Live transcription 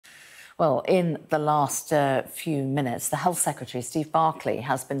Well, in the last few minutes, the Health Secretary, Steve Barclay,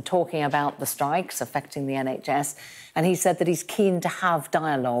 has been talking about the strikes affecting the NHS, and he said that he's keen to have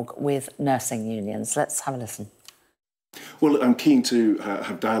dialogue with nursing unions. Let's have a listen. Well, I'm keen to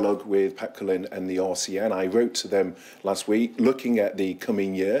have dialogue with PACLIN and the RCN. I wrote to them last week looking at the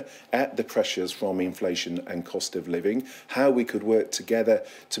coming year, at the pressures from inflation and cost of living, how we could work together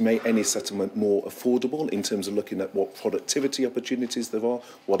to make any settlement more affordable in terms of looking at what productivity opportunities there are,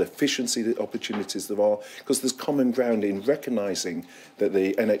 what efficiency opportunities there are, because there's common ground in recognising that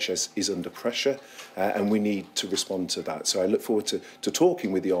the NHS is under pressure and we need to respond to that. So I look forward to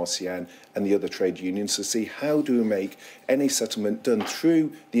talking with the RCN and the other trade unions to see how do we make any settlement done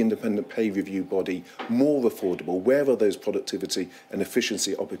through the independent pay review body more affordable. Where are those productivity and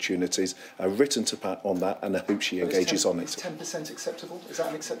efficiency opportunities? I've written to Pat on that and I hope she engages on it. Is 10% acceptable? Is that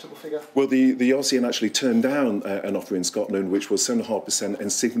an acceptable figure? Well, the RCN actually turned down an offer in Scotland which was 7.5%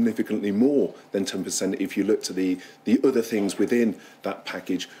 and significantly more than 10% if you look to the other things within that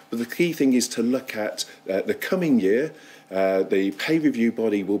package. But the key thing is to look at the coming year. The pay review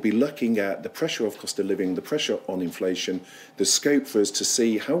body will be looking at the pressure of cost of living, the pressure on inflation, the scope for us to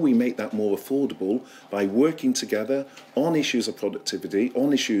see how we make that more affordable by working together on issues of productivity,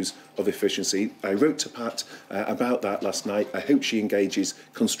 on issues of efficiency. I wrote to Pat about that last night. I hope she engages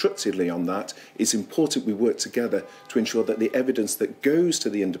constructively on that. It's important we work together to ensure that the evidence that goes to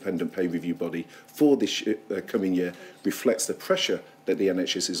the independent pay review body for this coming year reflects the pressure that the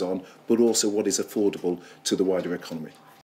NHS is on, but also what is affordable to the wider economy.